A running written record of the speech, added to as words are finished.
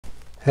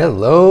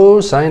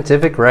Hello,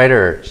 scientific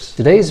writers.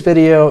 Today's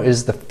video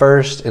is the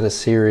first in a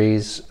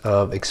series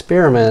of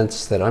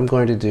experiments that I'm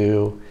going to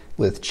do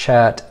with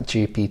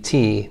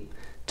ChatGPT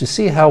to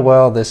see how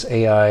well this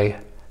AI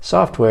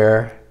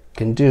software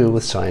can do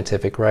with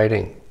scientific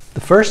writing. The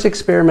first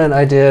experiment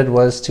I did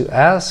was to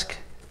ask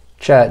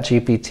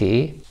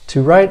ChatGPT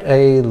to write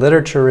a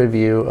literature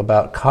review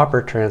about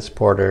copper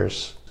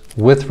transporters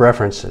with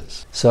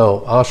references.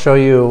 So I'll show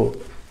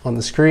you on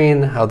the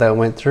screen how that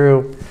went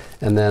through,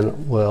 and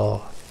then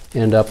we'll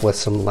end up with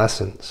some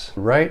lessons.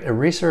 Write a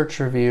research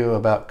review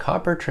about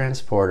copper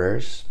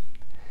transporters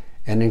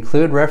and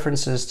include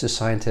references to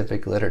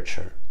scientific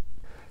literature.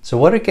 So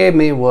what it gave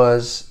me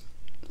was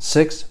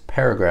 6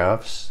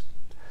 paragraphs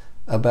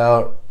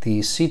about the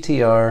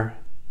CTR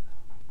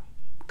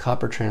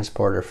copper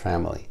transporter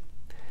family.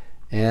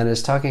 And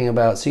it's talking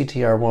about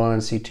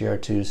CTR1,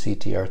 CTR2,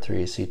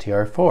 CTR3,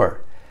 CTR4.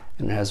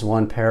 And it has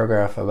 1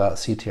 paragraph about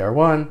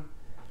CTR1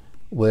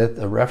 with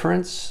a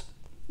reference.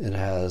 It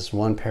has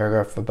 1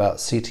 paragraph about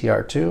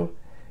CTR2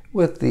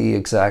 with the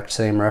exact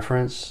same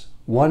reference,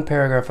 1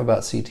 paragraph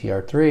about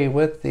CTR3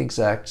 with the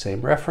exact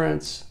same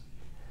reference,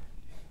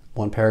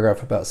 1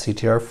 paragraph about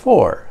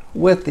CTR4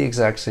 with the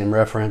exact same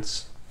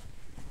reference,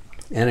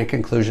 and a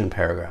conclusion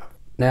paragraph.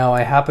 Now,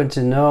 I happen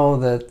to know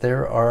that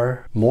there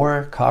are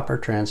more copper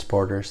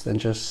transporters than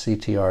just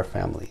CTR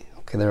family.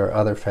 Okay, there are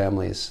other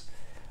families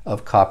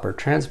of copper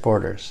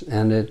transporters,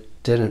 and it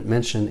didn't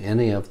mention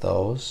any of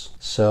those.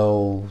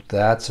 So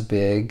that's a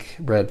big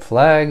red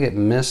flag. It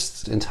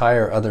missed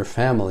entire other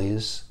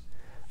families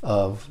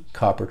of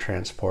copper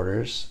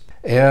transporters.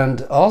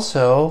 And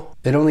also,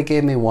 it only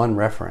gave me 1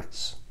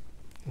 reference.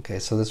 Okay,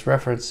 so this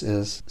reference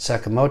is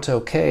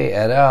Sakamoto K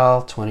et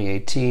al.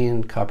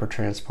 2018, Copper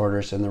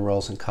Transporters and their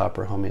Roles in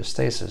Copper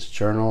Homeostasis,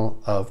 Journal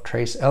of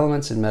Trace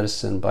Elements in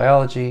Medicine and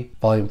Biology,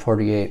 Volume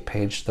 48,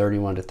 page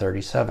 31 to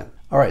 37.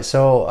 All right,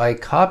 so I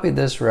copied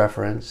this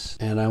reference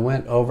and I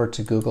went over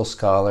to Google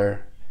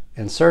Scholar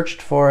and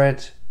searched for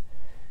it,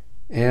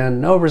 and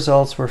no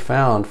results were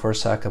found for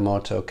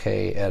Sakamoto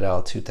K et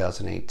al.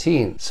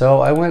 2018.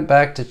 So I went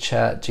back to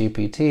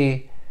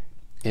ChatGPT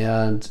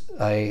and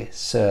I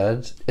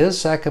said, is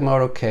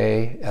Sakamoto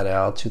K et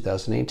al.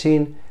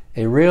 2018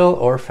 a real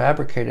or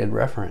fabricated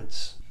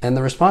reference? And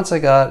the response I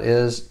got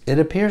is, it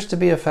appears to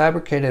be a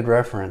fabricated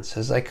reference,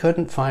 as I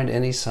couldn't find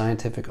any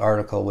scientific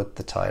article with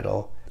the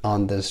title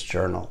on this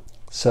journal.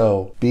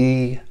 So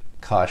be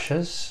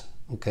cautious.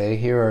 Okay,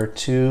 here are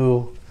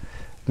 2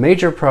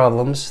 major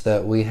problems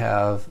that we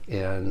have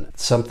in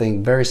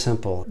something very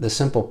simple. The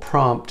simple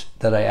prompt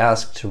that I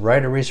asked to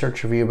write a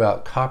research review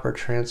about copper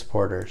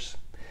transporters.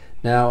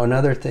 Now,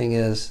 another thing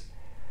is,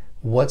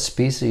 what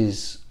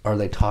species are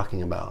they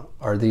talking about?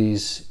 Are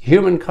these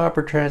human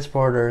copper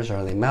transporters?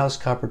 Are they mouse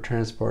copper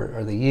transport?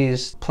 Are they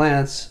yeast?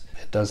 Plants?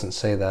 It doesn't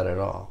say that at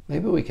all.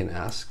 Maybe we can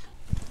ask.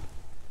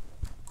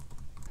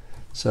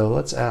 So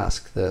let's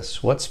ask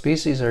this. What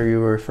species are you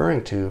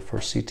referring to for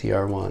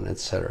CTR1,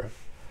 etc.?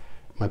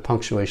 My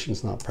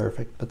punctuation's not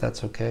perfect, but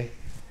that's okay.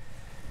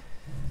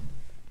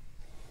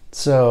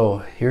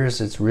 So here's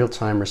its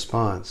real-time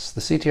response. The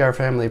CTR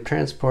family of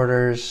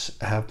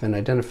transporters have been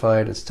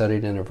identified and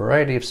studied in a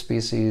variety of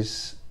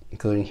species,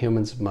 including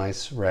humans,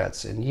 mice,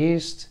 rats, and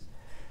yeast.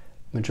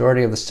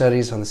 Majority of the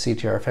studies on the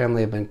CTR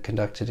family have been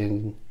conducted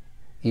in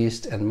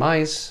yeast and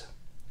mice,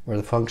 where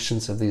the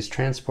functions of these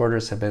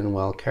transporters have been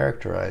well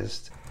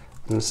characterized.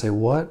 I'm going to say,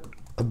 what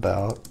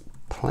about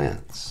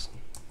plants?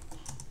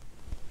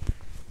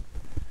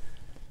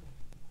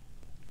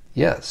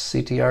 Yes,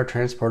 CTR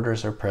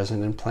transporters are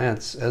present in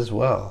plants as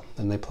well,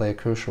 and they play a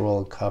crucial role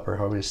in copper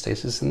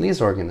homeostasis in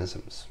these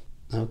organisms.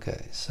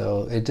 Okay,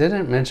 so it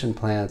didn't mention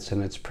plants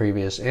in its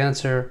previous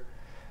answer,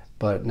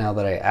 but now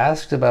that I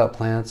asked about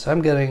plants,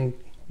 I'm getting,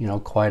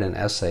 quite an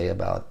essay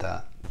about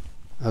that.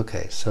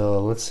 Okay,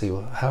 so let's see,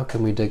 how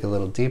can we dig a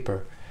little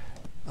deeper?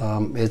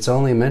 It's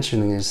only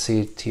mentioning the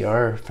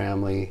CTR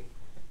family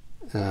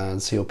and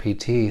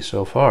COPT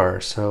so far,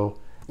 so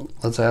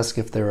let's ask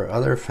if there are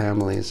other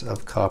families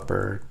of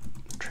copper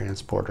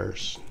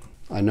transporters.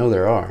 I know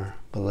there are,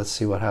 but let's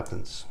see what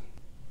happens.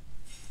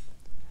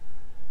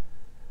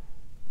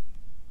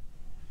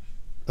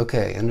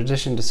 Okay, in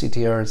addition to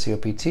CTR and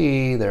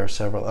COPT, there are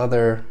several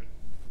other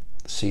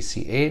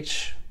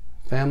CCH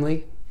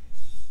family.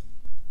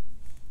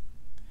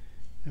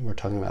 And we're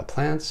talking about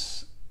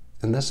plants.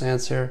 In this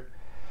answer,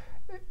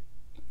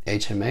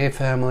 HMA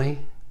family,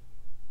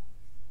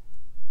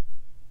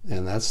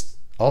 and that's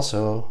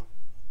also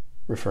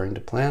referring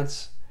to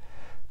plants.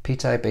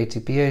 P-type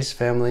ATPase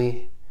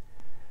family,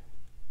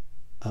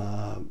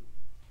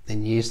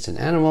 in yeast and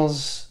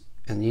animals,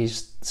 and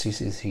yeast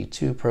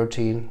CCC2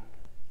 protein,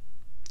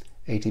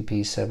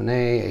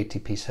 ATP7A,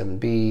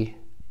 ATP7B.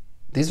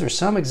 These are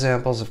some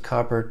examples of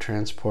copper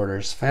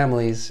transporters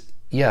families,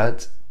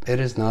 yet it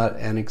is not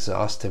an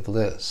exhaustive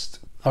list.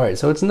 All right,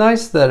 so it's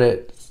nice that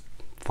it's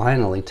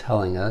finally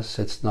telling us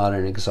it's not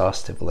an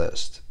exhaustive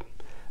list.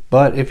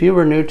 But if you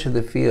were new to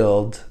the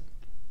field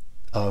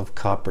of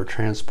copper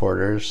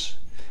transporters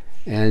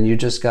and you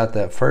just got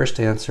that first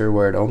answer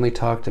where it only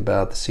talked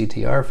about the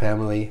CTR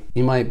family,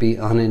 you might be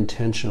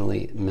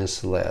unintentionally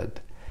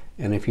misled.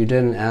 And if you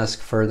didn't ask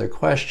further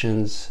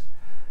questions,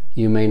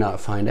 you may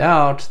not find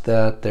out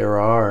that there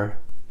are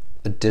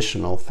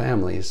additional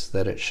families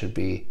that it should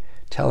be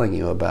telling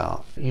you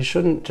about. You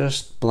shouldn't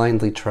just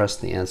blindly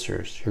trust the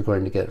answers you're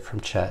going to get from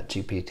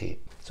ChatGPT.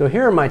 So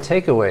here are my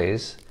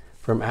takeaways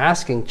from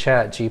asking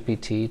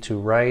ChatGPT to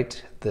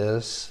write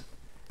this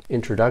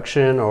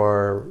introduction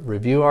or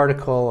review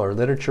article or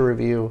literature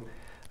review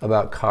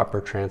about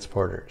copper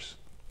transporters.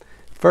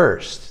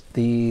 First,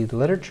 the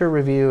literature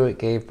review it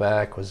gave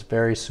back was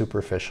very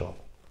superficial.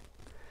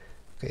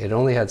 It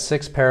only had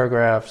 6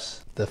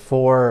 paragraphs. The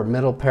 4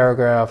 middle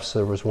paragraphs,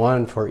 there was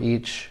one for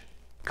each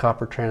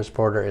copper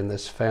transporter in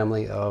this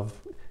family of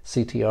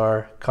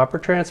CTR copper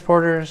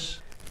transporters,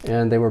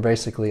 and they were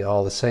basically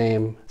all the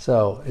same.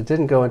 So it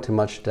didn't go into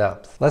much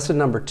depth. Lesson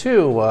number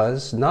 2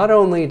 was not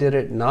only did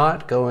it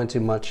not go into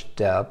much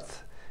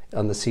depth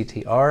on the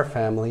CTR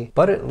family,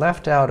 but it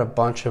left out a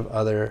bunch of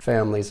other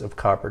families of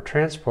copper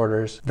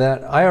transporters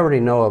that I already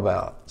know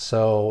about.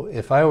 So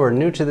if I were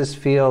new to this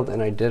field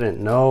and I didn't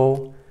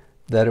know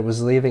that it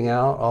was leaving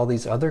out all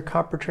these other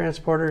copper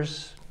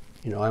transporters,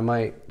 I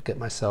might get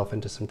myself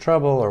into some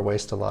trouble or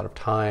waste a lot of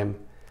time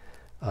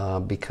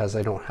because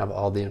I don't have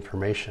all the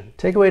information.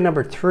 Takeaway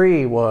number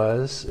 3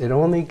 was it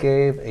only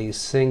gave a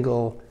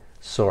single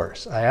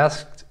source. I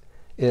asked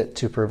it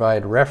to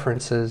provide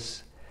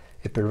references.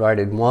 It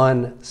provided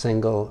one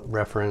single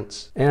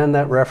reference, and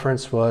that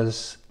reference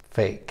was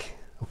fake.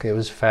 Okay, it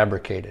was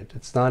fabricated.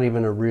 It's not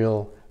even a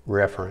real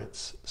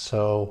reference.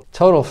 So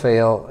total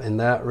fail in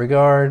that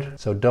regard.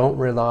 So don't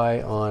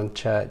rely on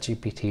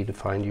ChatGPT to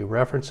find you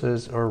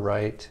references or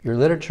write your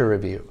literature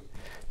review.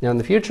 Now in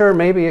the future,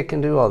 maybe it can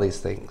do all these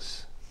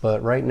things,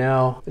 but right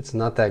now it's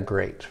not that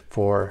great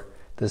for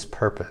this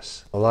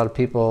purpose. A lot of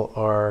people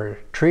are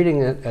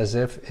treating it as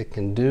if it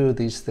can do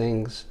these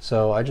things,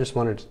 so I just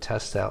wanted to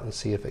test out and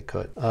see if it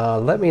could.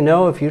 Let me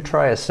know if you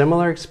try a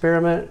similar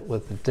experiment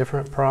with a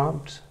different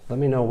prompt. Let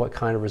me know what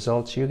kind of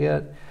results you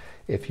get.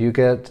 If you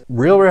get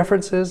real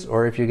references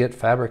or if you get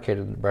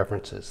fabricated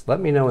references, let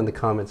me know in the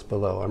comments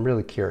below. I'm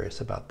really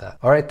curious about that.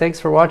 All right, thanks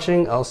for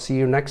watching. I'll see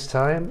you next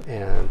time,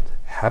 and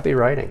happy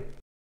writing.